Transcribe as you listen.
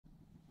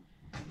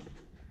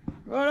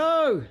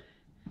Righto!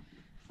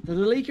 The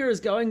Delica is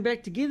going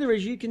back together,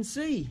 as you can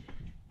see.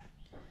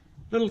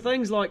 Little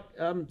things like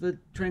the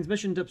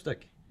transmission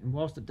dipstick. And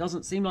whilst it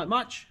doesn't seem like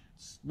much,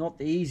 it's not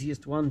the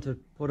easiest one to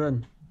put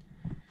in.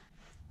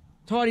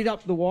 Tidied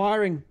up the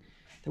wiring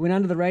that went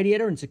under the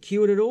radiator and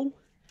secured it all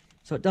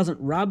so it doesn't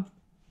rub.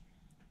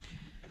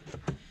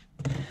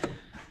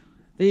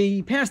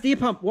 The power steer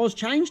pump was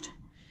changed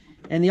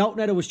and the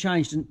alternator was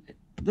changed, and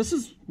this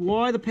is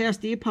why the power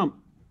steer pump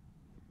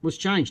was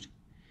changed.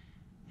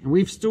 And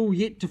we've still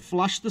yet to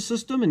flush the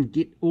system and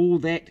get all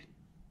that,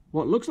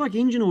 what looks like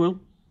engine oil,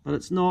 but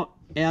it's not,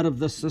 out of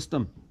this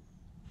system.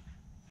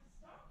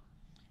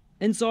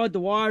 Inside, the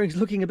wiring's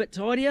looking a bit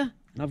tidier,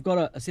 and I've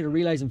got a set of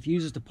relays and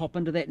fuses to pop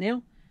into that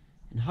now,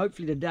 and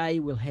hopefully today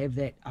we'll have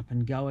that up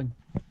and going.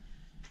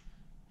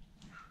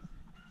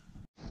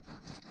 And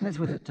that's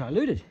with it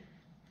diluted.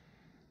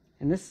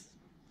 And this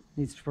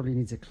probably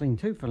needs a clean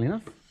too, funnily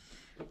enough.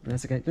 But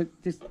that's okay.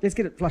 Let's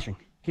get it flushing.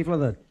 Careful of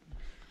the...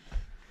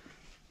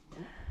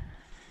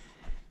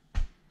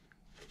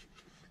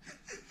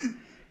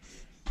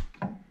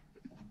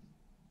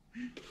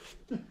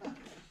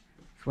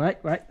 Wait.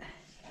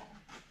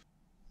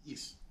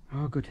 Yes.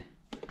 Oh, good.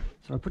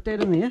 So I put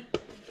that in there.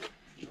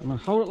 I'm going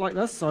to hold it like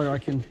this so I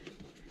can...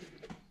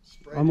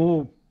 I'm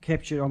all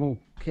captured, I'm all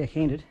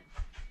handed.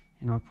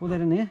 And I pour that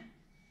in there.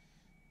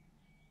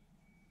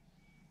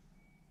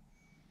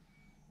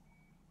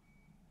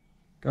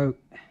 Go.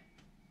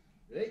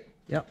 Ready?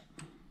 Yep.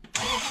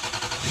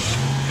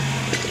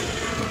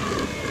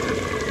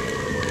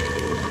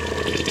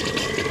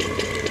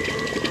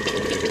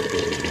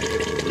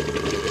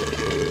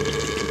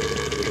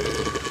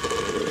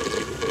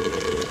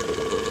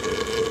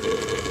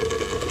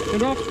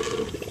 Turn off.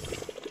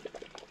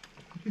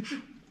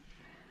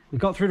 We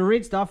got through the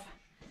red stuff.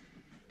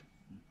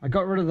 I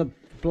got rid of the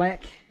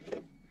black.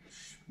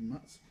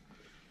 Nuts.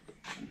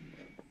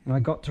 And I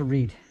got to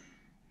red.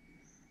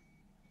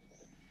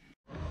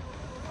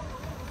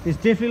 There's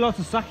definitely lots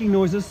of sucking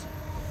noises.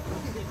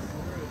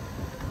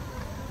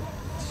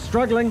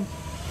 Struggling.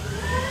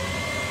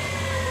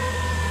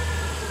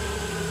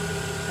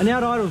 And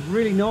out idle was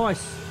really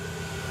nice.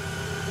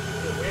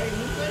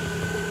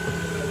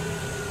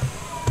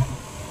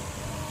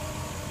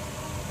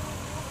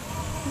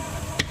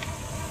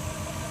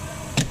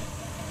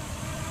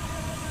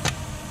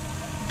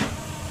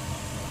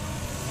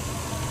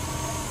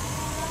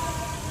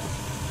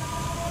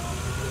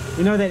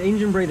 You know that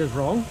engine breather's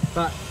wrong,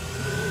 but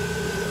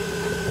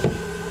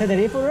had that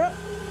air filter up?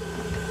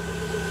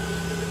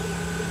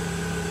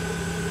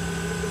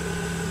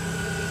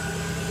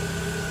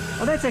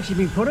 Oh, that's actually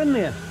been put in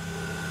there.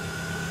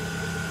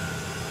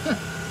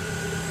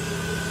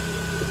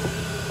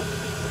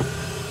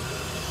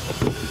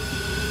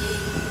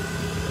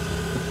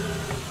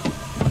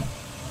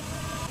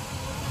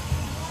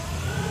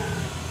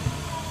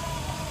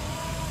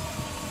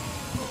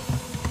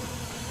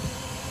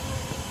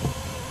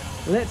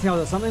 Well, that tells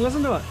us something.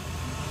 Listen to it.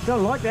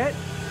 Don't like that.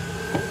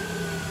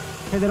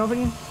 Take that off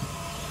again.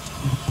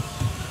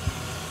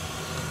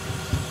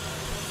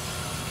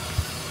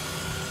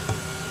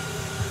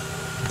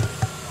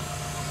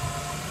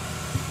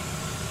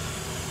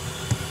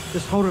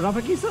 Just hold it up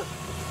against it.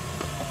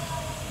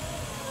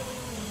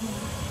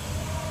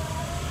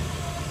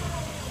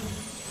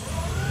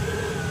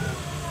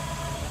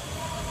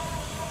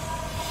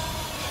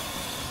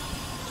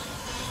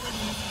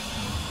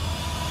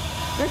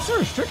 That's a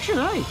restriction,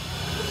 eh?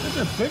 That's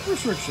a big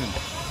restriction.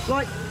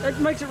 Like, it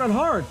makes it run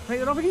hard. Take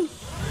that off again.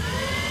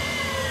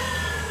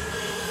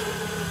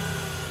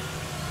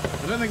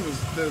 I don't think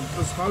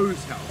this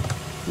hose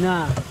helps.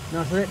 Nah,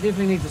 no, so that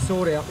definitely needs a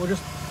sort out. We'll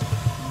just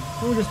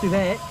do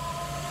that.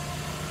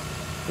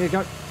 There you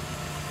go.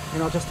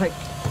 And I'll just take...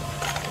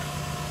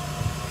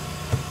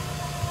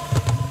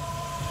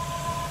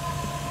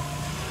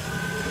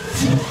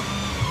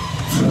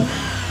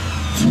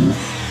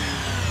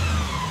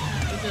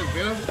 That sounds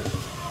better.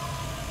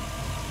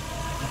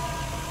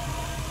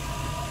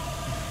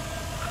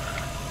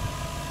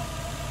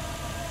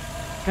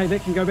 Okay,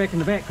 that can go back in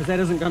the back because that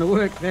isn't going to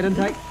work, that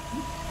intake.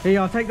 Here,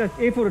 I'll take the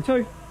air filter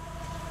too.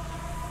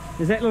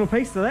 There's that little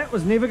piece, so that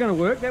was never going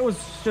to work. That was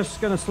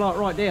just going to slow it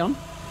right down.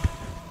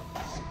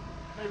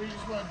 Maybe you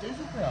just want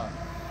diesel power.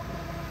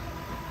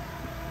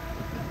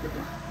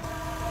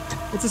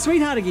 It's a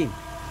sweetheart again.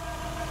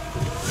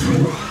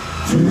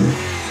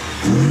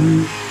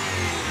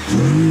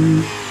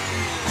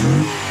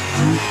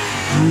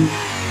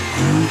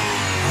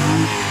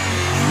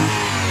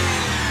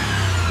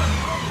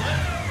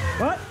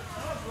 What?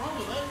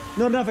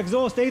 Not enough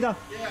exhaust either.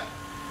 Yeah.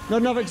 Not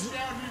enough exhaust.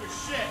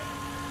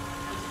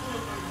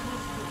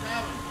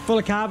 Full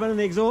of carbon in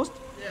the exhaust.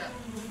 Yeah.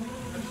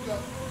 I just got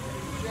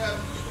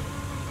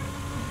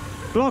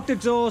Blocked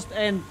exhaust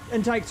and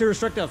intake too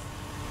restrictive.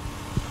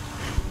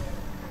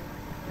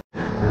 I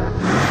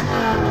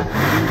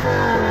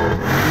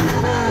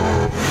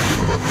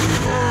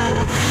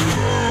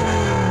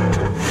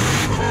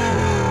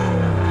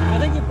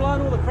think you've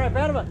blown all the crap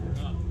out of it.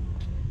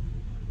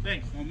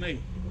 Thanks, on me.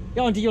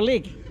 Go onto your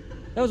leg.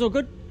 That was all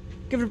good.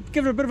 Give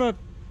it a bit of a...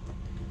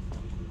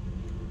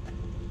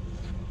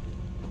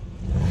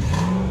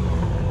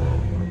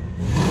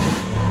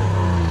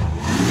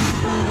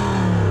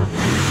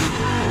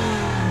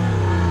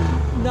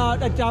 No,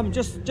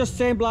 just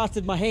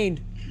sandblasted my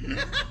hand.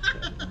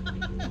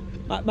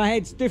 My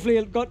hand's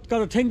definitely got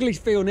a tingly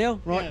feel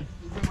now. Right. Yeah,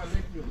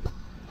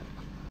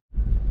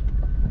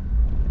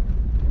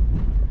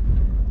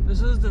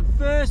 This is the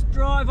first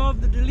drive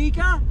of the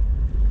Delica.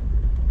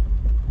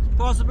 It's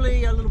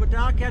possibly a little bit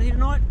dark out here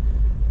tonight.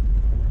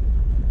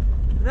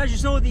 And as you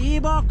saw with the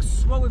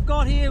airbox, what we've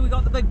got here, we've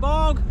got the big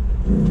bog.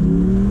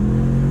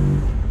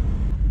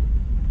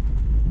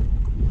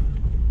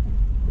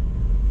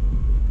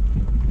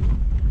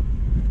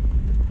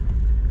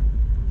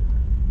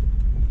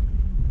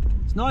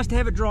 It's nice to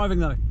have it driving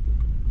though.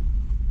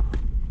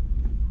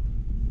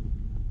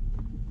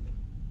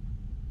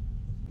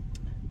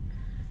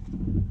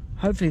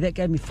 Hopefully that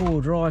gave me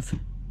four-wheel drive.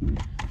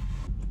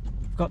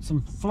 I've got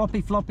some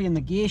floppy in the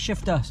gear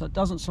shifter so it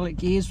doesn't select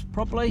gears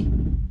properly.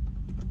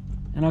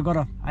 And I've got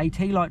a AT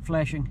light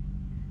flashing.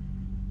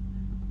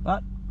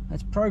 But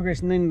that's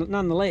progress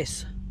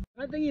nonetheless.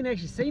 I don't think you can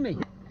actually see me.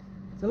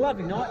 It's a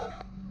lovely night.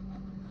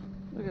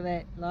 Look at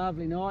that,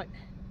 lovely night.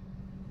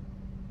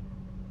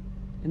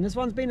 And this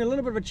one's been a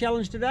little bit of a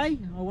challenge today.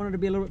 I wanted to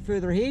be a little bit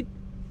further ahead.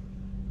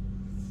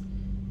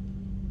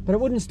 But it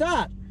wouldn't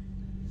start.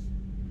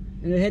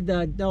 And it had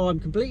the, no, I'm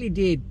completely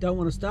dead, don't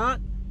want to start.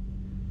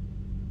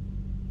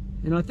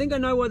 And I think I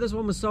know why this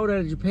one was sold out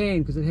of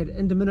Japan, because it had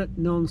intermittent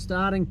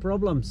non-starting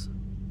problems.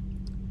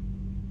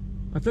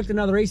 I flicked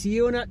another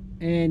ECU in it,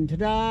 and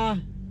ta-da,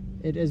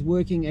 it is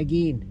working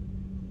again.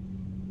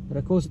 But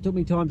of course it took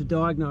me time to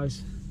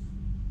diagnose.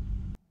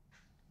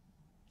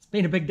 It's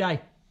been a big day.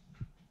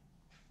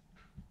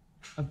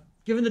 I've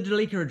given the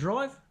Delica a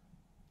drive,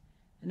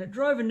 and it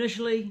drove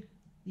initially,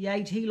 the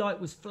AT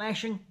light was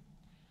flashing.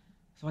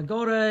 So I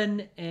got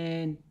in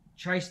and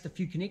traced a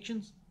few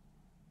connections.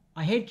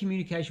 I had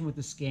communication with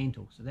the scan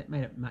tool, so that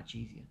made it much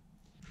easier.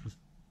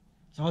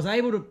 So I was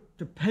able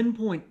to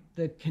pinpoint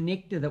the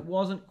connector that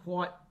wasn't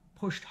quite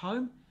pushed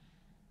home.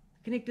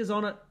 The connectors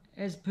on it,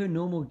 as per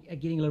normal, are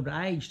getting a little bit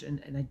aged,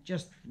 and they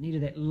just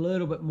needed that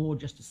little bit more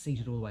just to seat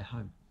it all the way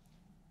home.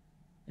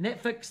 And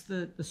that fixed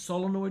the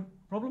solenoid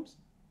problems.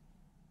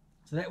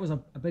 So that was a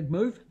big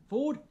move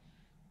forward,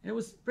 and it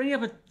was bringing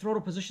up a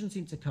throttle position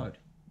sensor code.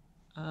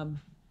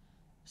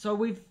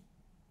 So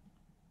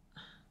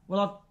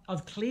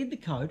I've cleared the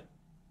code.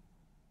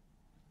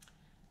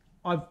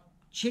 I've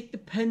checked the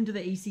pin to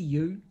the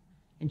ECU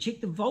and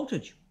checked the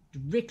voltage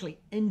directly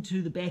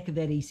into the back of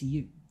that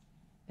ECU.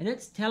 And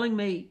it's telling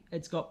me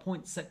it's got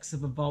 0.6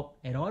 of a volt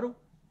at idle,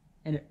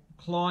 and it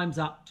climbs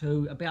up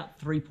to about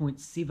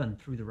 3.7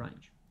 through the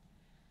range.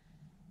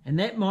 And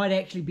that might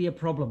actually be a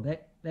problem.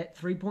 That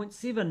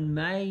 3.7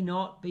 may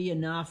not be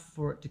enough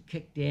for it to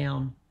kick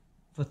down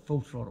for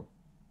full throttle.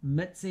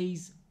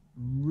 Mitsubishi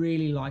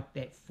really like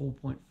that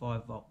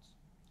 4.5 volts.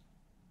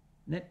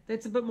 And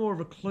that's a bit more of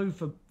a clue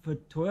for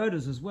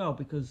Toyotas as well,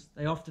 because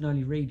they often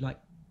only read like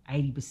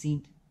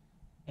 80%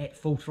 at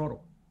full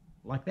throttle,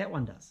 like that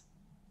one does.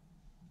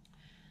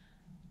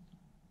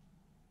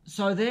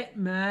 So that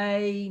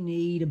may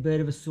need a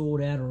bit of a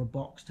sort out or a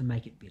box to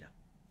make it better.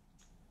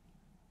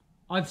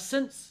 I've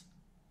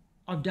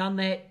done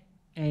that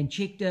and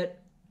checked it.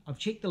 I've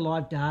checked the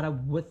live data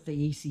with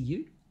the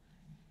ECU.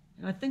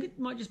 And I think it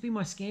might just be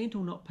my scan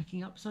tool not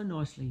picking up so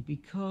nicely,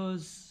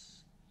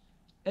 because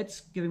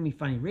it's giving me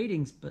funny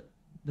readings, but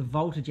the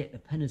voltage at the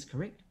pin is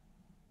correct.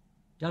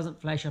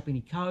 Doesn't flash up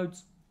any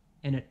codes,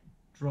 and it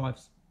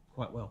drives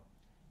quite well.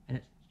 And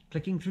it's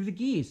clicking through the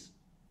gears,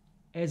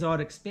 as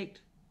I'd expect.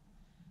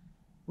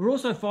 We're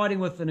also fighting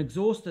with an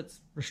exhaust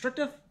that's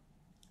restrictive,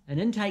 an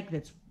intake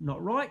that's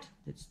not right,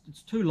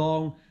 it's too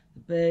long, the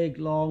big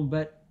long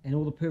bit and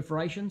all the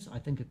perforations I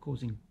think are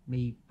causing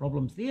me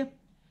problems there.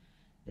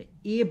 The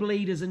air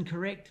bleed is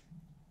incorrect,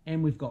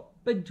 and we've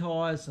got big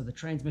tyres, so the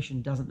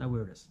transmission doesn't know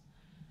where it is.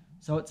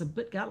 So it's a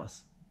bit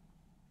gutless.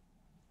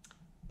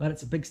 But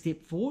it's a big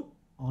step forward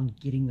on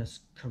getting this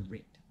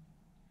correct.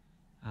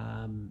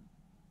 And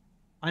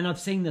I've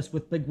seen this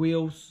with big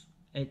wheels.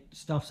 It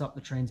stuffs up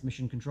the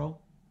transmission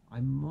control.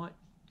 I might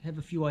have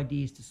a few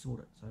ideas to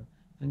sort it, so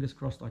fingers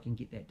crossed I can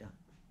get that done.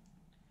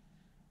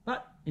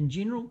 But in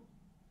general,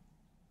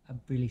 a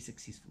really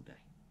successful day.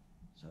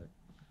 So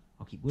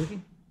I'll keep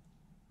working.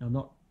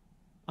 No,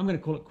 I'm going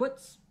to call it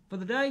quits for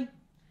the day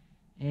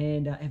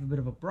and have a bit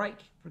of a break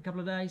for a couple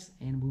of days,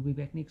 and we'll be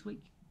back next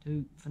week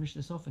to finish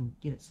this off and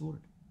get it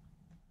sorted.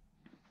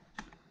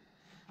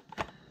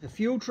 The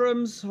fuel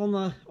trims on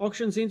the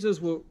oxygen sensors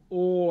were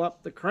all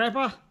up the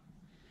crapper,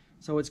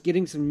 so it's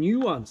getting some new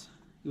ones.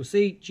 You'll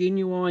see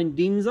genuine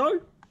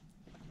Denso.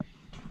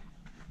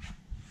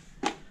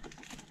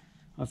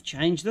 I've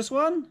changed this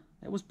one.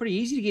 That was pretty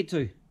easy to get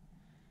to.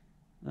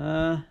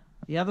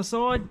 The other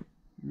side,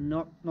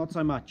 not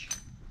so much.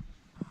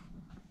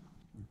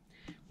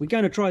 We're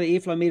going to try the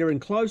airflow meter in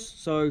close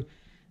so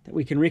that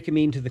we can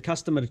recommend to the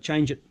customer to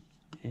change it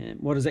and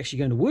what is actually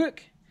going to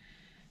work.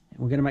 And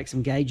we're going to make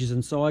some gauges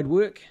inside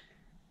work.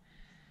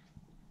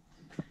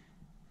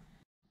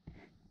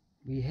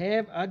 we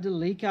have a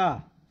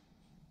Delica.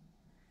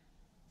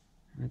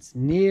 It's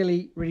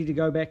nearly ready to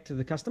go back to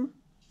the customer.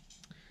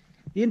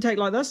 The intake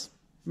like this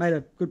made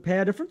a good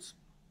power difference.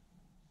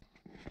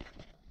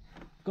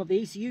 Got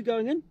the ECU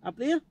going in up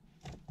there.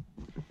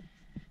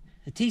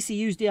 The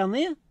TCU's down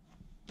there.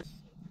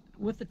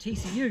 With the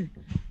TCU,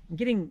 I'm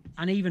getting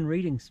uneven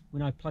readings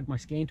when I plug my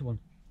scan to one.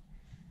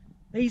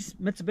 These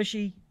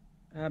Mitsubishi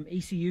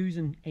ECUs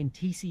and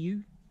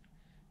TCU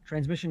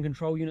transmission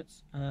control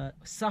units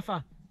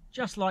suffer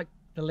just like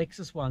the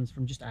Lexus ones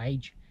from just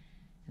age,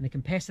 and the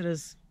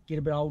capacitors get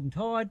a bit old and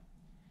tired,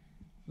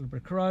 a little bit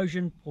of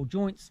corrosion, poor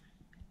joints,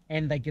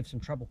 and they give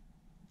some trouble.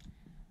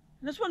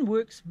 And this one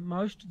works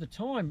most of the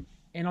time,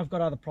 and I've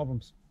got other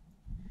problems.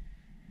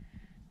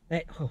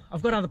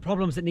 I've got other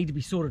problems that need to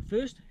be sorted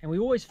first, and we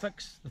always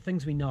fix the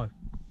things we know.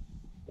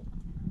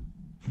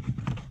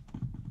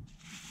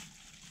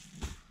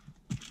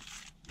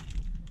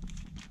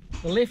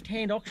 The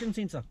left-hand oxygen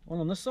sensor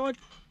on this side,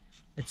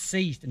 it's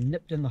seized and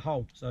nipped in the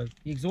hole, so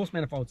the exhaust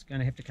manifold's going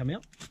to have to come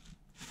out.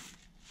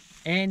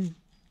 And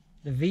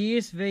the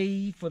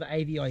VSV for the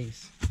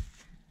AVIS.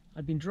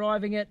 I'd been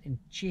driving it and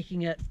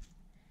checking it,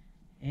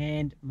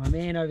 and my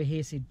man over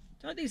here said,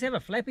 "Don't these have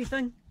a flappy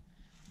thing?"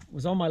 It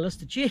was on my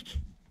list to check,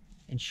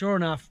 and sure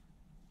enough,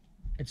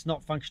 it's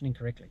not functioning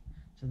correctly,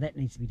 so that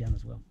needs to be done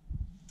as well.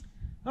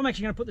 I'm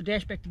actually going to put the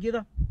dash back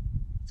together.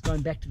 It's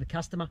going back to the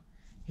customer.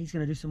 He's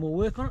going to do some more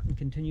work on it and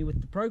continue with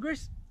the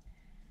progress,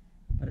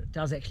 but it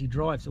does actually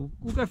drive, so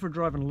we'll go for a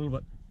drive in a little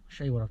bit. I'll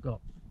show you what I've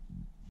got.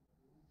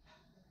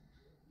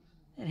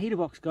 That heater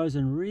box goes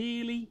in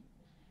really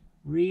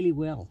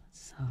well.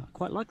 I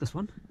quite like this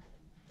one.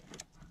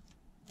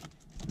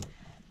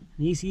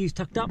 The ECU's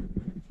tucked up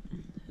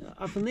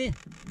in there,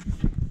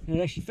 and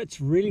it actually fits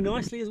really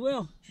nicely as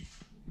well.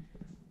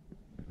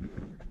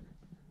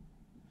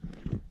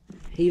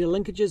 Heater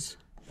linkages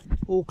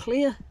all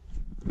clear.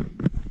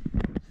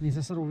 And there's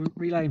this little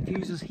relay and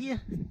fuses here,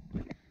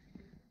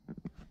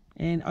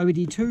 and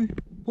OBD2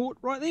 port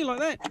right there like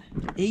that.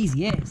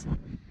 Easy as.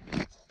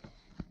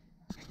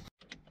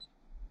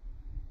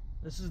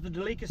 This is the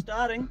Delica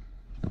starting.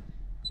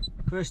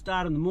 First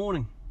start in the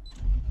morning.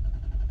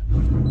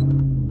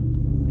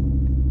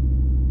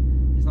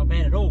 It's not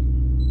bad at all.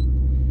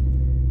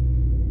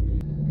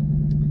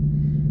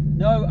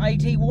 No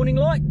AT warning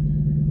light.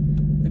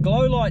 The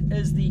glow light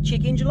is the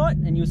check engine light,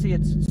 and you'll see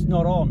it's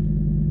not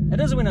on.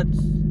 It is when it's...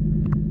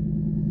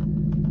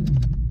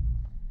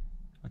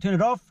 I turn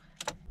it off.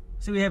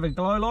 So we have a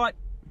glow light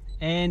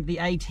and the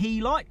AT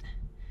light.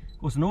 Of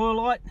course, an oil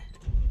light.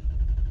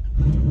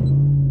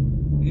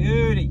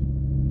 Beauty.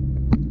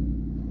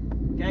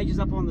 Gauges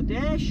up on the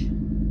dash.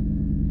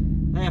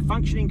 They are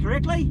functioning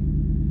correctly.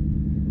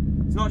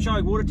 It's not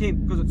showing water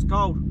temp because it's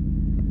cold.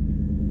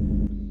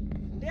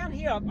 Down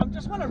here, I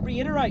just want to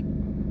reiterate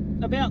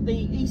about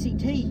the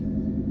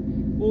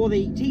ECT, or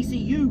the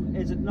TCU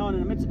as it's known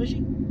in a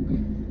Mitsubishi.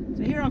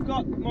 So here I've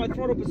got my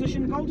throttle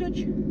position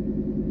voltage.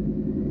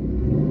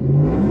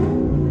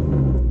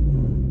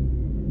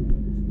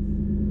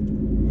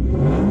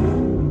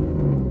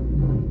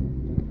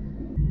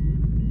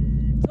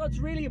 So it's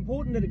really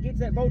important that it gets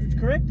that voltage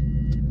correct.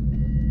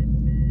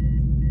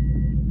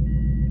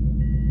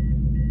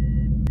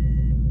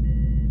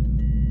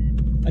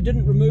 I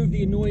didn't remove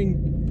the annoying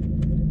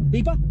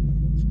beeper.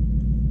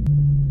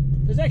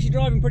 It's actually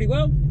driving pretty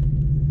well.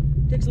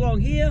 Ticks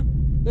along here.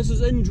 This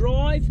is in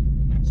drive,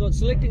 so it's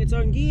selecting its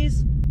own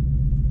gears.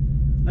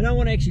 I don't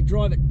want to actually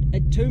drive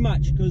it too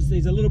much because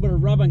there's a little bit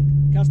of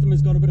rubbing.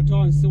 Customer's got a bit of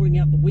time sorting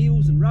out the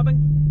wheels and rubbing.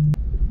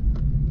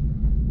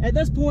 At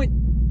this point,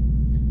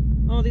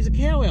 oh, there's a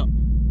cow out.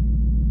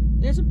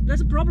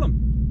 That's a problem.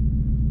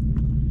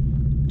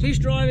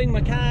 Test driving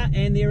my car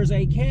and there is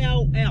a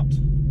cow out.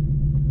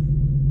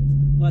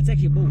 Well, it's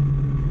actually a bull.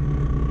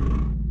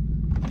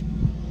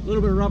 A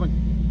little bit of rubbing.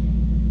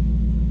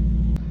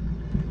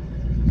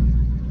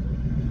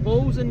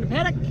 Bulls in the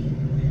paddock.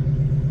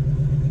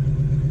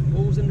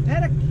 Bulls in the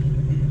paddock.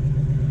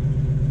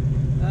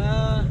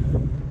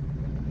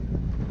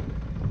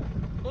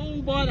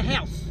 All by the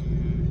house.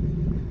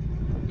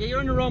 Yeah, you're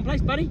in the wrong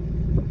place, buddy.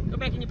 Go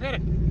back in your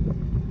paddock.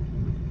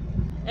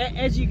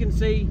 As you can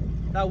see,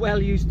 they're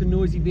well used to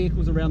noisy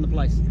vehicles around the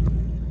place.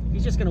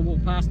 He's just going to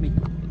walk past me.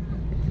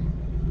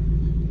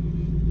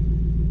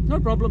 No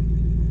problem.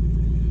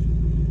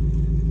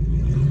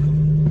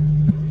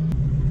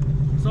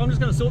 So I'm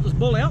just going to sort this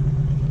bull out,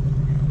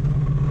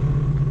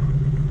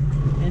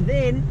 and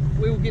then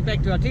we will get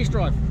back to our test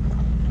drive.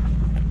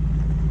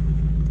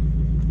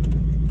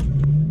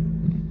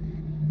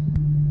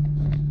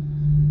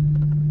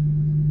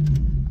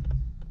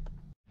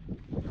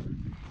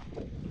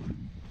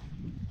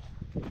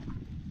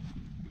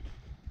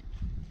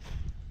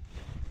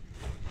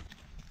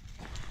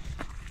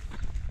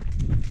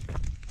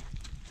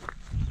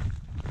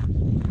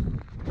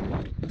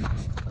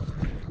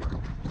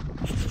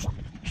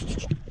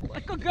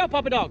 Good girl,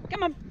 Papa Dog.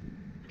 Come on.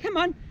 Come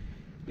on.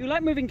 You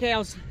like moving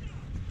cows.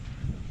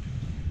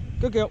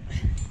 Good girl.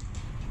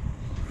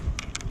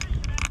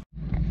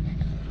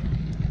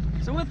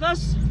 So with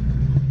this,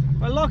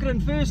 If I lock it in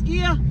first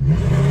gear,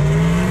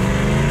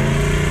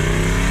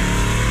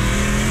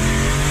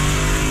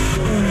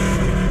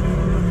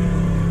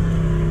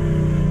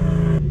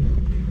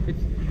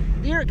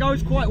 there it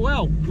goes quite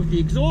well with the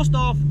exhaust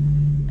off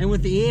and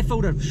with the air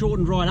filter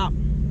shortened right up.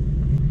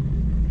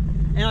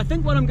 And I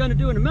think what I'm going to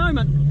do in a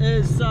moment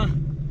is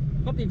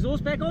pop the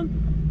exhaust back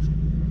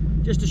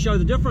on just to show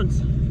the difference.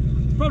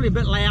 It's probably a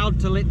bit loud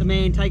to let the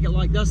man take it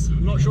like this.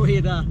 I'm not sure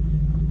he'd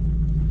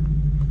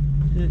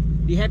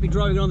be happy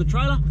driving it on the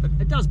trailer, but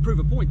it does prove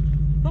a point.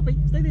 Poppy,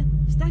 stay there,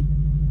 stay.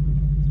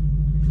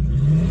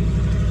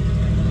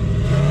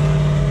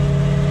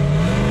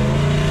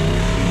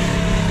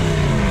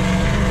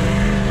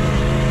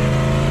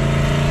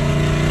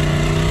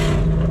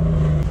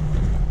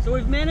 So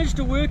we've managed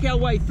to work our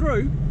way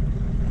through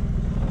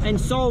and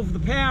solve the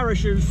power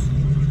issues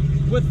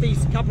with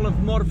these couple of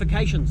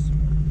modifications.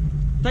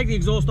 Take the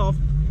exhaust off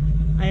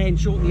and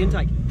shorten the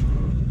intake.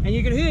 And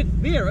you can hear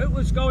there, it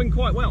was going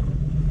quite well.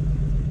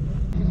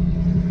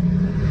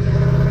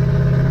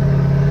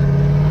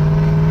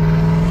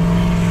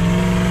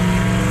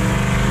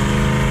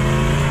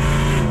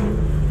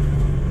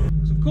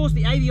 So of course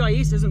the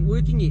AVIS isn't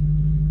working yet.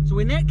 So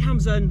when that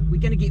comes in, we're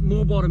going to get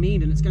more bottom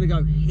end and it's going to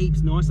go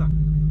heaps nicer.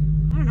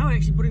 I don't know,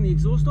 actually putting the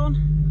exhaust on,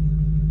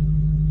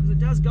 because it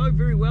does go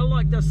very well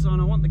like this,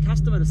 and I want the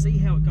customer to see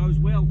how it goes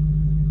well.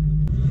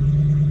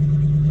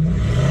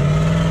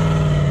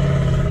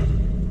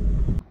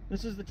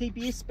 This is the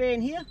TPS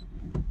span here.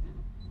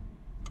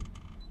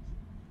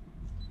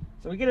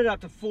 So we get it up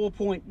to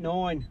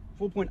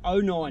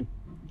 4.09,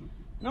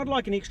 and I'd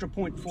like an extra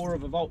 0.4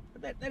 of a volt,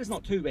 but that is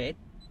not too bad.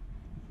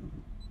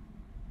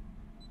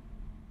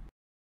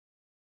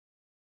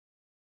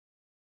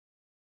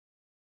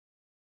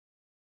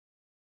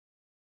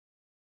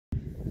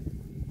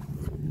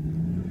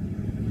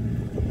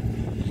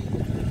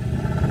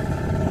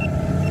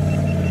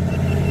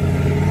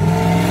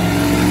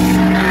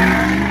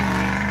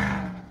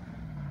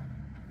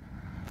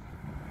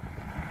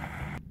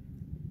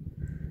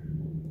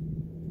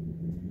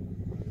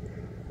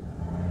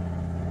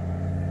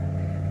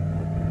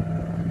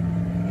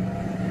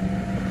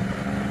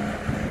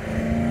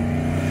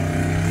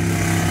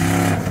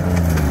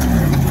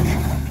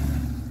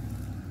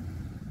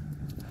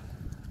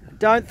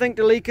 Don't think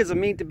Delicas are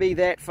meant to be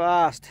that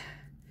fast.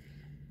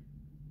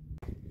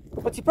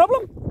 What's your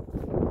problem?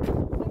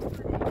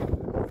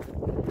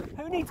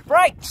 Who needs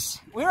brakes?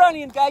 We're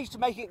only engaged to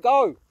make it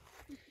go.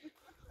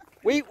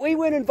 We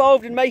weren't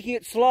involved in making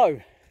it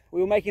slow. We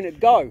were making it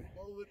go.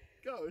 Well, it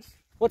goes.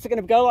 What's it going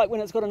to go like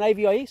when it's got an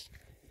AVIS?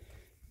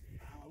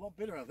 A lot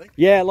better, I think.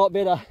 Yeah, a lot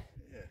better.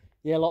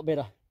 Yeah, a lot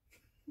better.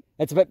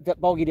 It's a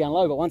bit bulky down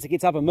low, but once it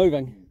gets up and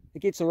moving,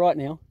 it gets all right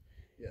now.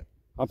 Yeah.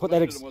 I'll put that.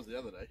 Better than it was the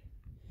other day.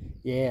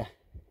 Yeah.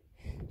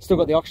 Still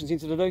got the oxygen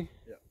sensor to do?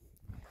 Yeah.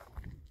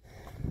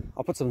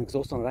 I'll put some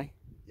exhaust on it, eh?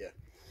 Yeah.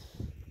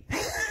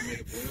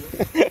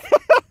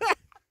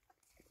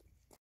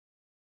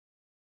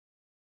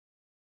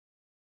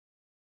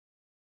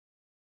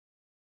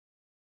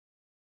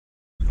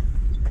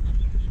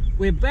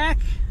 We're back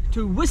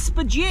to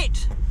Whisper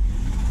Jet.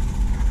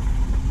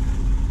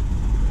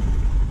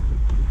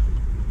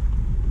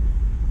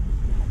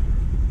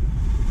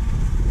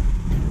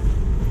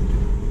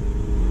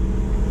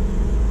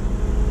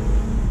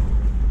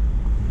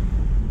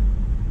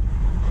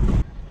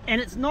 And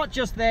it's not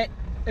just that,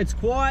 it's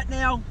quiet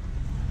now.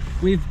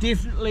 We've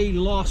definitely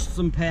lost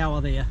some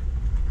power there.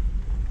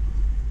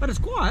 But it's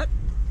quiet,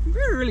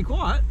 very, really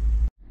quiet.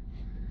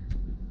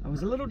 I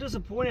was a little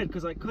disappointed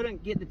because I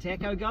couldn't get the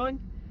tacho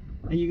going.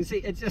 And you can see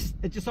it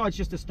decides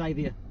just to stay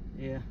there.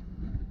 Yeah.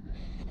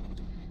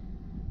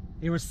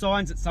 There were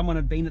signs that someone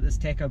had been at this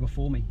tacho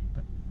before me,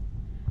 but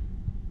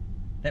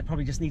that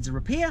probably just needs a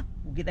repair.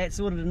 We'll get that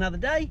sorted another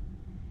day.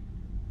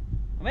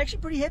 I'm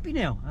actually pretty happy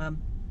now.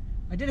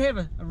 I did have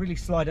a really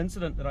slight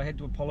incident that I had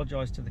to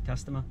apologise to the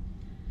customer.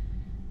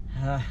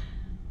 I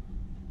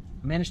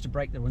managed to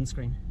break the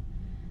windscreen,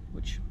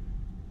 which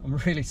I'm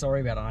really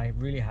sorry about. I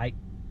really hate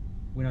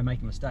when I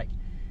make a mistake,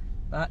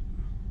 but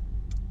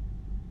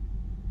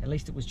at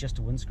least it was just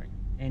a windscreen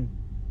and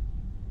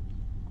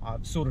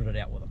I've sorted it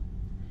out with them.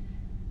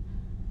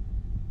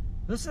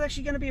 This is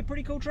actually going to be a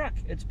pretty cool truck.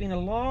 It's been a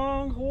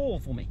long haul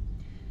for me,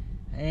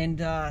 and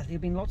there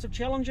have been lots of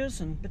challenges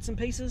and bits and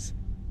pieces.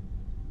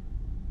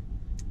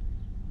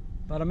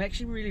 But I'm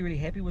actually really, really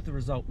happy with the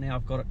result now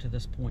I've got it to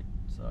this point.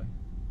 So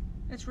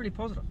that's really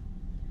positive.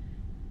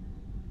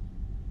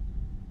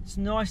 It's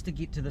nice to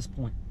get to this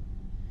point.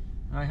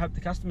 I hope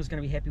the customer's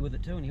going to be happy with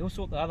it too, and he'll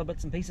sort the other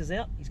bits and pieces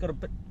out. He's got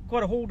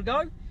quite a haul to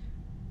go.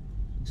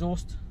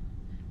 Exhaust,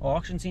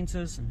 oxygen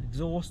sensors and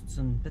exhausts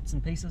and bits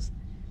and pieces.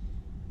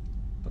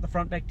 Put the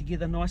front back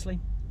together nicely.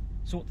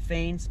 Sort the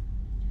fans.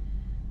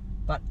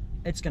 But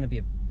it's going to be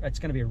a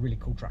really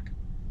cool truck.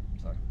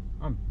 So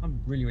I'm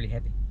really, really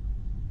happy.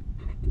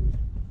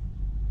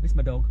 Where's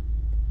my dog?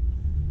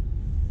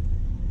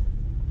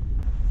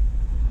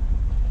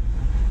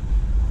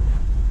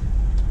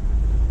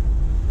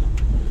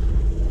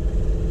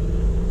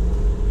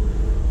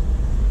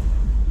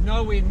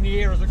 nowhere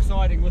near as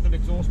exciting with an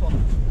exhaust on it.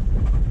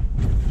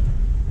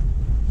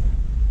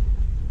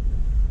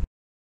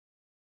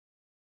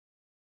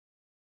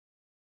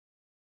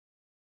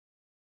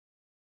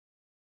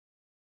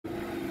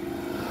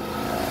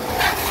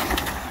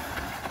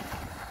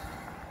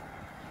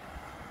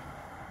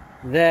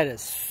 That is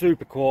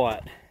super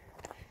quiet.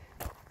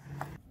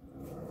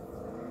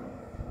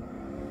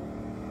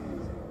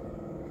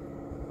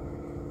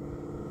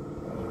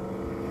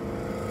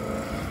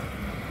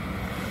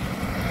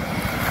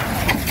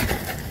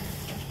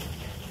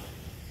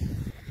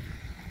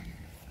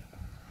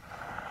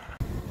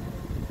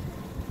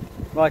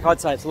 Like,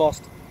 I'd say it's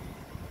lost.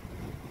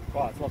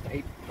 Right, it's lost a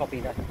heap. Top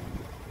end,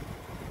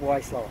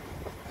 way slower.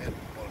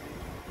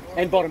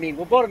 And bottom end.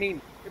 Well, bottom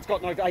end, it's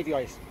got no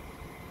AVIS.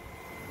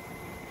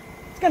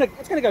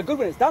 It's gonna go good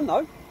when it's done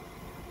though.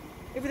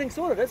 Everything's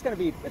sorted. It's gonna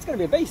be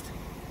a beast.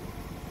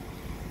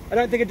 I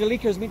don't think a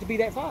Delica is meant to be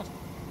that fast.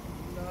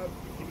 No.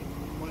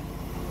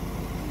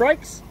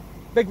 Brakes,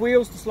 big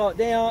wheels to slow it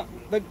down.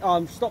 Big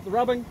stop the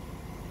rubbing.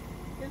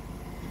 Yeah.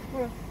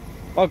 All right.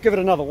 I'll give it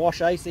another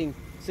wash, seeing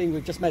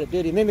we've just made it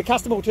dirty, and then the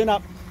customer will turn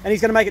up and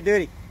he's gonna make it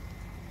dirty.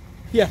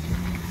 Yeah.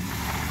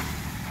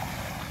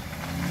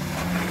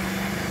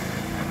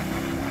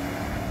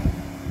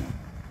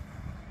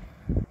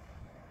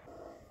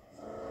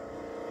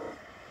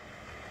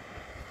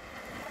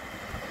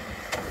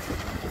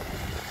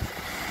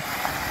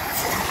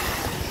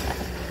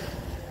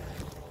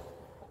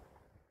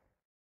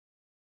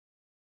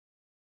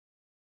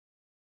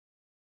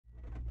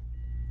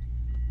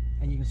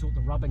 And you can sort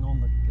the rubbing on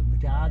the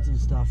guards and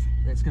stuff.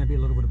 That's going to be a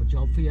little bit of a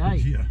job for you, eh?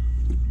 Yeah.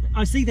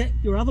 I see that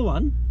your other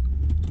one,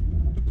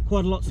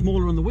 quite a lot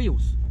smaller on the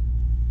wheels,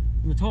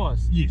 and the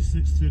tyres. Yes,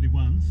 that's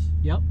 31s.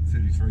 Yep.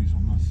 33s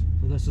on this.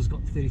 So this has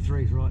got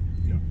 33s, right?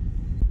 Yeah.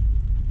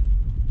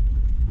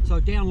 So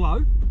down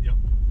low, Yep.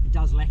 it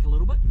does lack a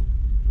little bit.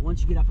 But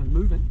once you get up and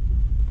moving,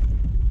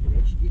 it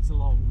actually gets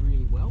along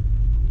really well.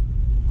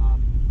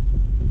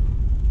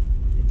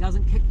 It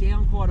doesn't kick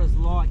down quite as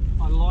I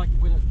like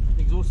when the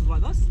exhaust is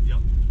like this. Yep.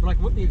 But I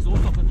can whip the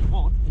exhaust off if you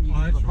want, and you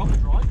can have a proper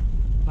drive.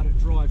 But it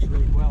drives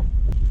really well.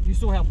 You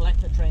saw how black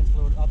the trans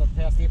fluid, the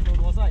power steer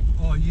fluid was, eh?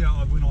 Oh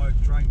yeah, when I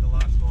drained the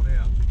last lot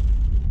out,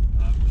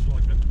 it was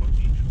like that put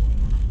engine oil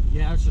on it.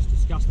 Yeah, it's just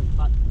disgusting.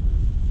 But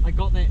I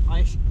got that.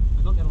 I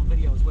got that on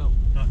video as well.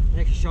 No.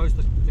 It actually shows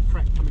the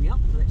crack coming out,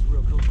 so that's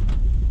real cool.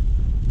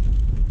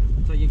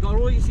 So you got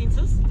all your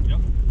sensors. Yep.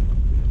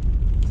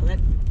 So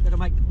that'll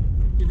make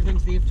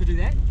everything's there to do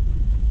that.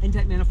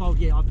 Intake manifold,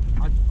 yeah.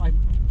 I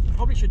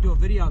probably should do a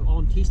video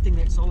on testing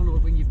that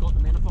solenoid when you've got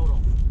the manifold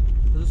off.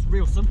 Because it's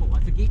real simple. I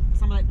forget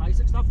some of that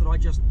basic stuff that I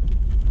just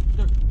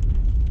do.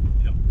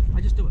 Yep.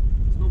 I just do it.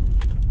 It's normal.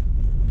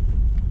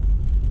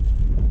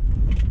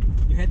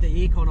 You had the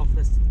aircon off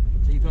this,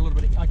 so you've got a little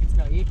bit of, I can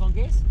smell aircon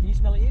gas. Can you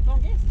smell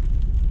aircon gas?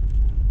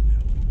 Yeah,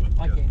 a little bit,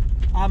 I yeah.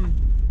 can.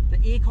 The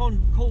aircon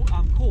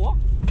core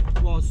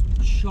was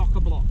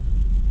chock-a-block.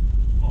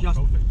 Oh, Just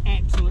filthy.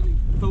 absolutely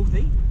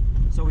filthy.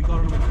 So we got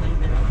on and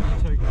cleaned that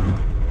up there too.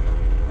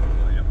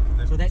 Oh,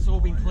 yep. So that's all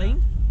been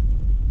cleaned.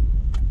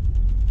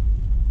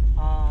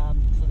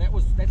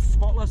 So that's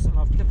spotless, and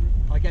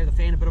I gave the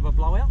fan a bit of a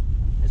blowout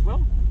as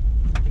well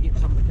to get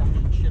some of the gunk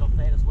and shit off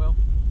that as well.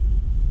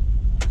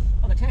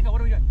 Oh, the tacho,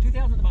 what are we doing?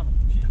 2,000 at the moment.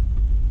 Yeah.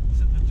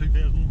 Sitting at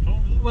 2,000 all the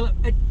time, is it? Well,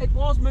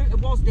 it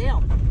was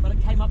down, but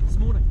it came up this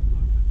morning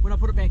when I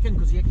put it back in,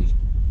 because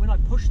when I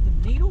pushed the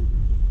needle,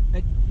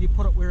 you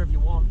put it wherever you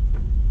want,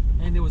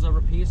 and there was a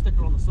repair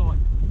sticker on the side.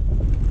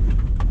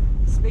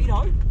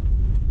 Speedo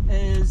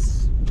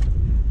is,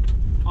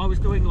 I was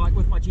doing like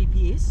with my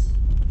GPS,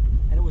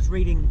 and it was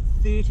reading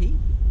 30,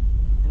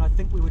 and I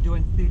think we were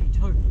doing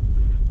 32.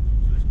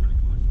 That's pretty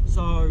close.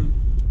 So,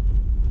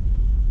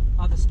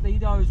 are the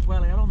speedos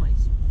well out on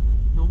these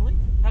normally?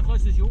 How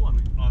close is your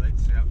one? Oh,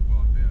 that's out by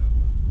about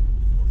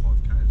 4 or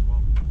 5k as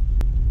well.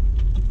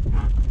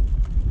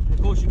 And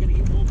of course, you're going to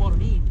get more bottom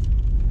end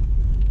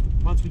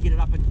once we get it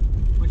up and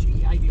once you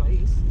get your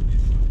AVIS.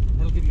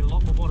 That'll give you a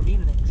lot more bottom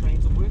end, and that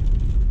trans will work.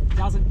 It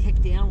doesn't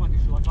kick down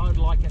like I would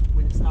like it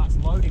when it starts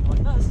loading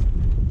like this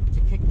to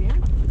kick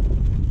down,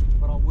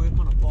 but I'll work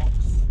on a box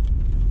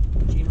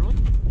generally.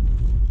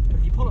 But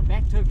if you pull it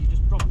back too, if you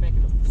just drop it back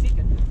in a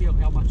second, you'll feel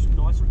how much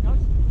nicer it goes.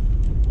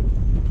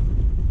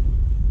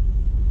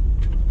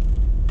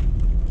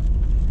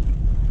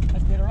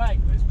 That's better, eh?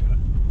 That's better.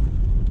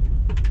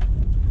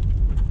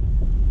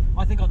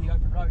 I think on the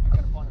open road you're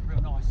going to find it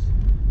real nice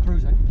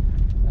cruising,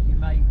 but you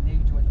may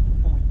need to at the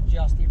point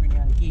just every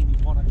now and again you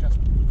want to just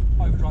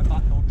overdrive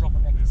button or drop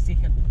it back a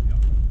second. Yep.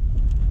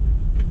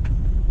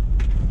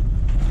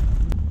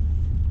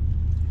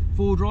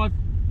 Four-wheel drive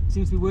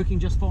seems to be working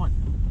just fine.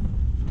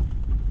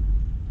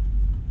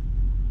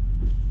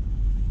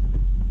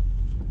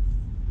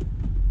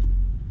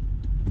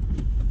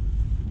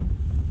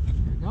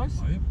 There it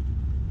goes. Oh, yep.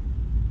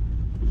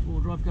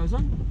 Four-wheel drive goes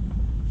in.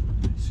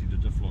 See the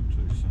diff lock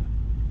too, so.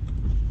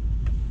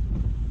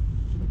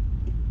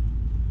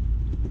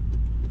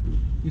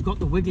 You've got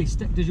the wiggly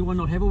stick. Does your one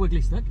not have a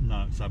wiggly stick?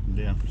 No, it's up and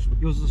down.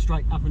 Yours is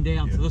straight up and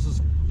down. Yeah. So this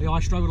is, I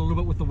struggled a little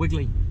bit with the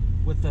wiggly,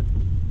 with the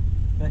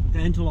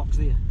interlocks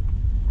there.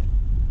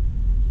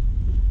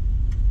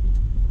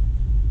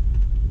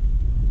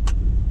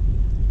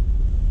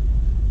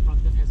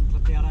 Front diff hasn't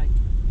clipped out, eh?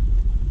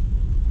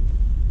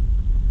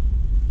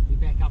 You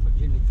back up, it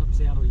generally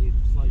clips out, or you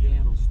slow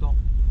down or stop.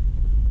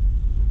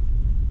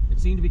 It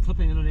seemed to be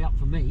clipping in and out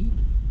for me,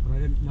 but I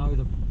didn't know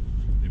the.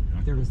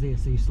 There it is there,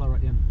 so you slow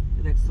right down.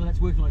 So that's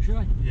working like it should,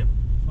 eh? Yeah.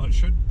 Well, it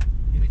should,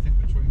 anything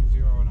between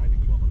 0 and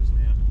 80 kilometres an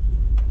hour.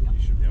 Yep.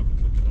 You should be able to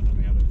click it in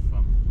and out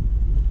of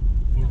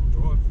four-wheel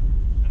drive,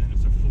 and then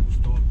it's a full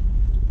stop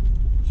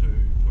to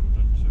put it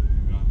into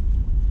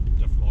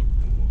diff lock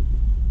or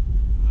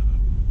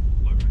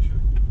low ratio.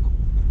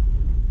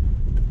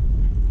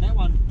 That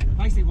one,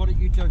 basically what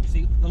you do,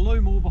 see the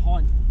loom all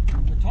behind,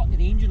 the top of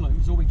the engine loom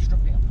has all been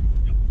stripped out.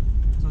 Yep.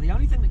 So the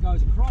only thing that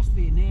goes across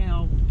there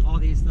now,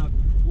 there's the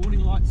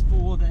warning lights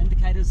for the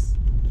indicators,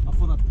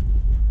 for the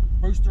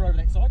booster over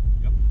that side.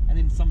 Yep. And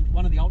then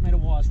one of the alternator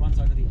wires runs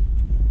over there.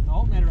 The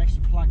alternator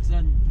actually plugs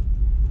in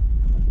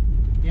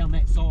down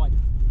that side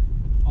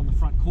on the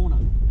front corner.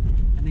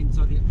 And then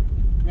so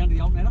round to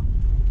the alternator,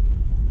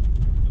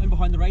 in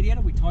behind the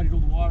radiator, we tidied all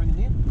the wiring in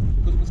there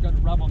because it was going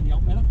to rub on the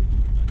alternator.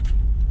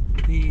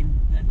 Then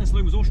this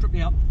loom was all stripped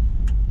out.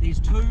 There's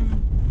two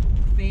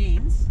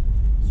fans,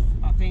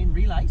 fan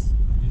relays,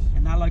 Yes.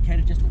 and they're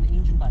located just in the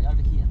engine bay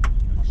over here.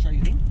 I'll show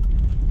you them.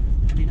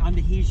 And then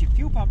under here's your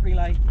fuel pump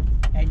relay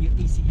and your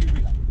ECU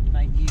relay, your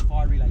main gear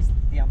fire relays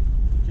down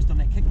just on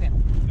that kick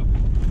panel. Yep.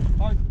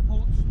 Both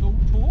ports still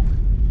torque.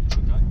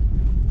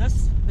 Okay.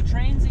 The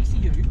trans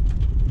ECU,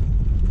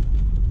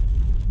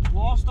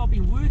 whilst I've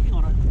been working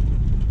on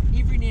it,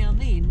 every now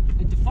and then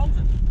it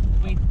defaulted.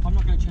 It went, I'm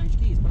not going to change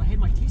gears, but I had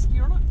my test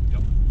gear on it.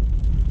 Yep.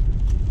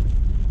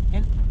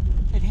 And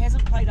it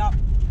hasn't played up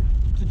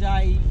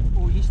today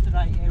or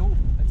yesterday at all.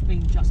 It's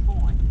been just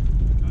fine.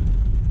 Okay.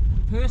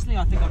 Personally,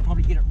 I think I'd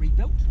probably get it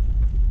rebuilt,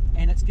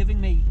 and it's giving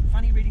me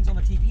funny readings on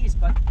the TPS,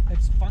 but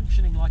it's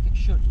functioning like it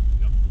should.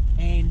 Yep.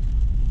 And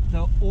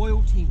the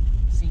oil temp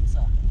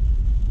sensor,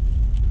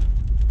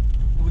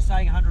 it was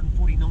saying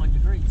 149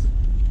 degrees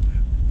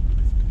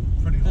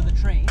Pretty to hot. the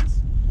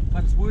trans,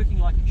 but it's working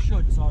like it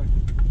should. So,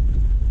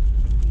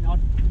 you know,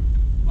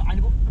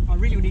 I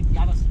really need the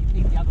other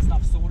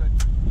stuff sorted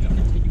to Yep.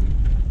 continue.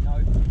 You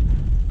know,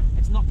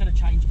 it's not going to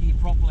change gear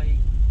properly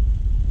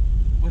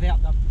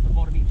without the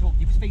bottom end torque.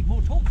 You feed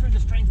more torque through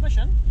this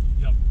transmission,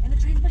 Yep. and the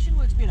transmission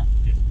works better.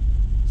 Yes.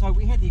 So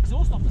we had the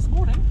exhaust off this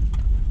morning,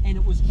 and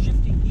it was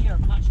shifting gear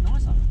much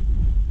nicer.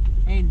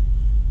 And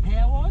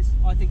power-wise,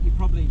 I think you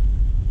probably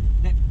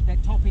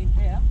that top end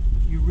power,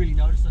 you really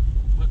notice it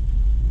with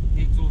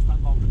the exhaust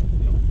unbolted.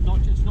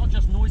 Yep. It's not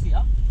just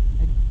noisier,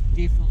 it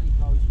definitely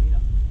goes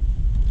better.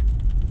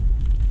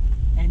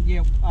 And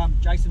yeah,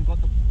 Jason got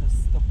the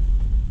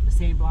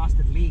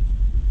sandblasted leg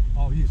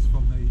Oh yes,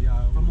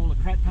 from all the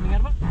crap coming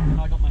out of it, and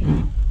I got my head.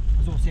 It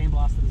was all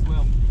sandblasted as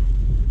well.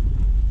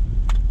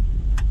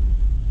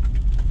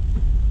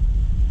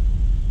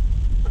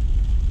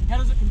 How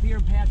does it compare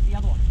in power to the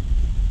other one?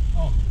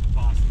 Oh,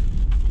 vastly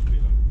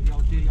better. The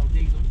old dirty old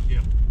diesel.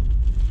 Yeah.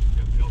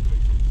 Yeah, the old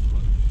diesel's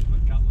a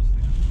bit gutless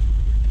now.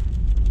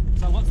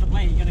 So what's the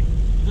plan?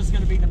 Is this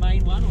going to be the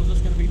main one, or is this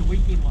going to be the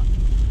weekend one?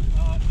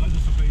 No, this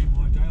will be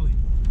my daily.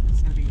 This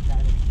is going to be your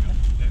daily. Yep.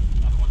 That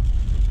other one's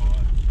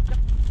retired. Yep.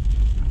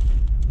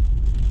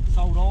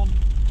 Sold on.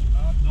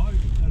 No,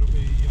 that'll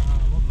be a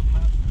lot of the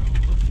parts will go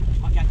on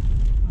this. Okay.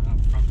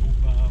 Front wheel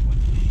bar,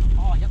 winch,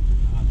 Oh, yep.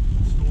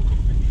 snorkel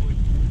eventually.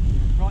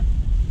 Right.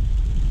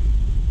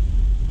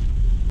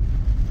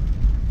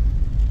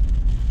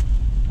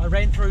 I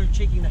ran through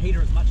checking the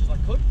heater as much as I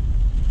could.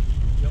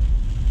 Yep.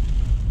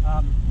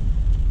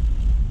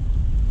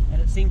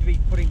 And it seemed to be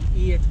putting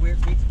air to where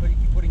it's meant to be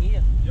putting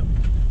air. Yep.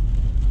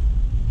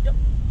 Yep.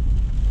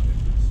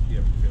 Yeah,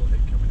 feel heat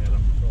coming out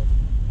up the top.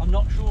 I'm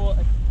not sure.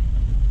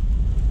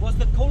 Was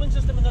the cooling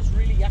system in this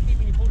really yucky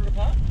when you pulled it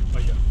apart? Oh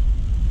yeah.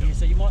 Yeah,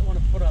 so you might want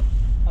to put a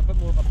bit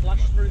more of a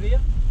flush through there,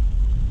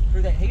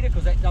 through that heater,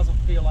 because that doesn't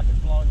feel like it's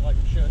blowing like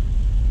it should.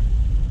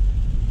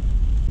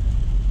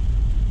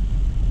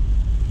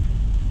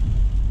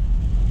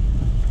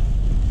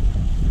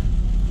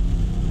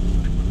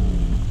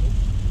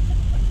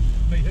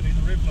 Me hitting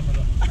the rev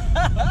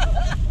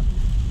limiter.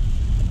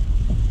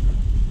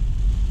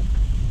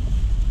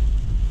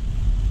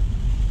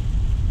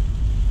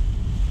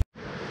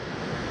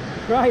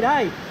 Great,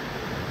 eh?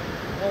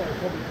 Oh, we'll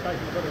probably take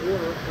a bit of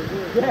water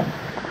up there.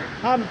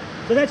 Yeah.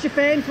 So that's your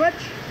fan switch.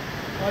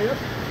 Oh yep.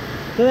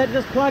 So that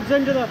just plugs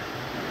into the,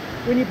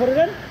 when you put it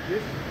in.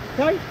 Yes.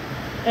 Okay.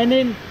 And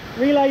then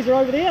relays are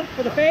over there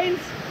for the fans.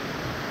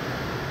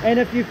 And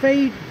if you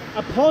feed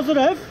a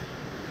positive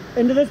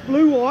into this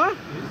blue wire, Yes.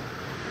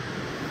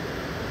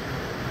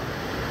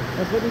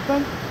 that's what we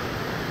think.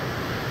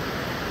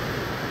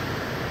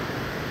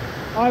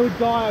 I would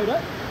diode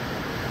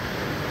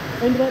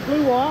it into that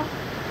blue wire.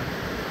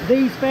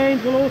 These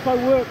fans will also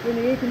work when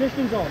the air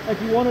conditioning's on,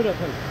 if you wanted it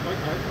to.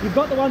 Okay. You've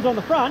got the ones on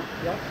the front,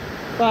 Yep.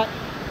 but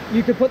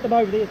you could put them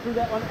over there through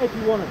that one if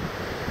you wanted.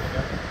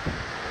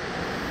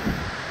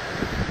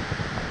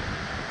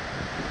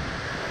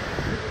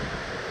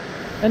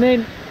 And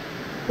then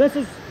this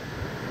is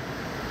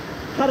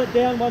cut it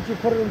down once you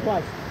put it in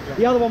place. Yep.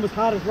 The other one was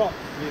hard as rock.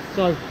 Yes.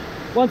 So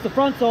once the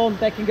front's on,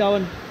 that can go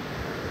in.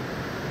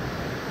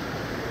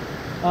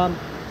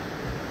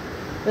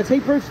 That's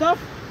heat-proof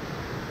stuff.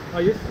 Oh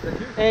yes, thank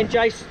you. And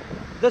Jace,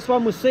 this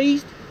one was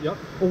seized. Yep.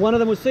 Or one of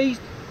them was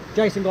seized.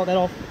 Jason got that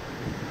off.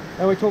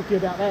 And we talked to you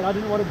about that. I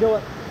didn't want to do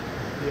it.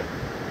 Yep.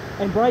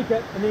 And break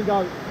it and then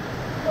go,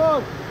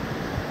 oh.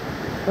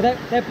 But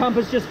that pump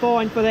is just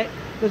fine for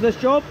this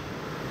job.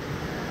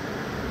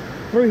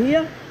 Through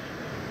here,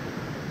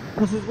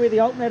 this is where the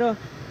alternator,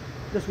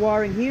 this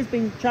wiring here has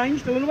been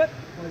changed a little bit.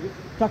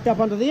 Tucked up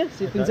under there,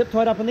 so it's been zip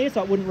tied up in there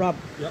so it wouldn't rub.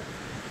 Yep.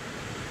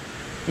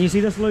 And you see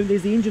this loom,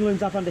 there's the engine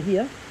looms up under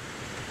here.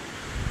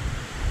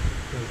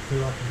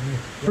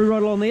 Through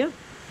right along there.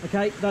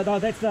 Okay, no,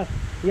 that's the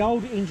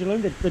old engine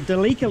loom, the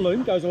Delica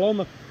loom goes along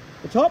the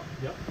top.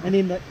 Yep. And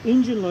then the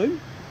engine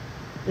loom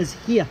is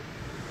here.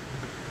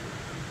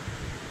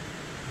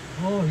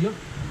 Oh, yep,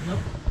 yep.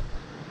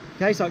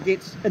 Okay, so it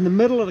gets in the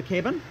middle of the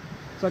cabin.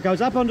 So it goes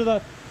up onto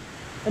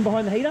in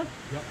behind the heater.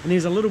 Yep. And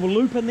there's a little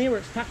loop in there where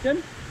it's tucked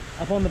in,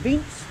 up on the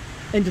vents,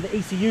 into the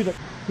ECU.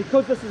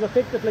 Because this is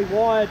effectively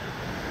wired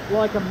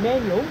like a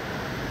manual,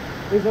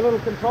 there's a little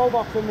control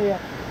box in there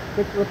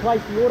to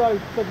replace the auto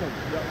signal.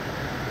 Yep.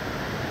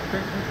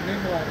 Transmission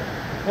emulator.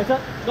 That's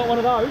it, it's not one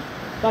of those.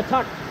 They're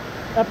tucked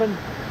up and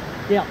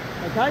down,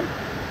 okay?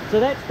 So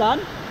that's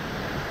done.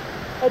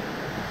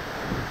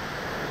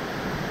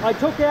 I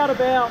took out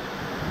about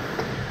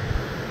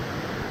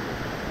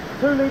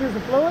 2 litres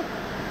of fluid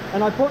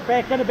and I put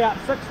back in about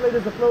 6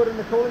 litres of fluid in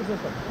the cooling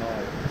system.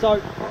 Oh.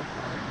 So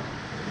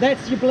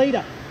that's your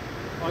bleeder.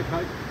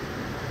 Okay.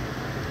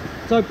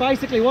 So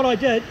basically what I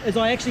did is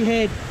I actually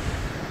had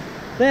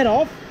that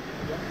off,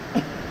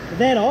 yep.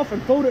 That off,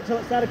 and pulled it till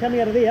it started coming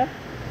out of there,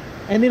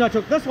 and then I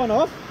took this one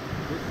off,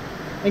 yes.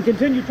 And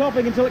continued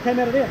topping until it came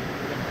out of there.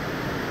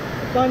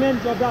 Yep. Going in,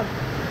 job done.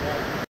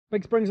 Right.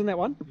 Big springs in that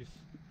one? Yes.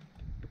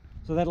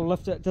 So that'll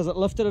lift it. Does it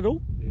lift it at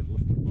all? Yeah,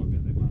 lift it by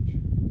about that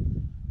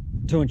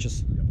much. 2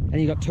 inches. Yep. And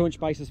you've got 2-inch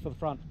bases for the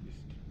front. Yes.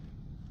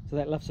 So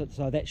that lifts it,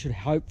 so that should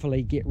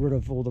hopefully get rid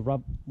of all the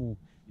rub, or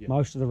yep.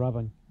 most of the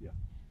rubbing. Yeah.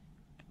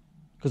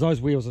 Because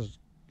those wheels,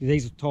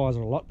 these tyres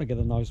are a lot bigger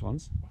than those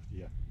ones.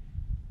 Yeah.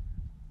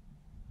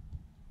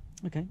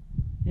 Okay.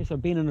 Yeah, so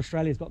Ben in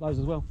Australia's got those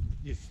as well.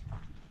 Yes.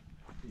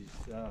 He's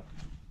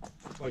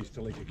close to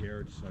Delica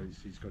garage, so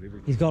he's got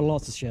everything. He's got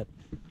lots of shit.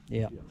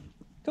 Yeah. Yeah.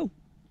 Cool.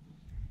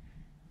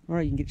 All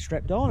right, you can get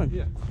strapped on and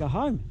go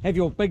home. Have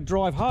your big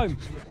drive home.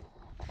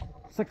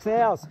 6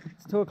 hours.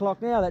 It's 2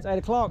 o'clock now. That's 8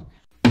 o'clock.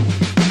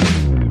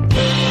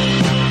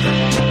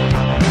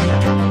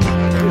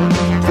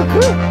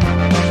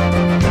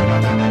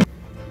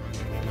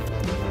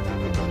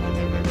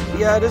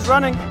 Yeah, it is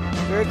running.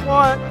 Very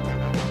quiet.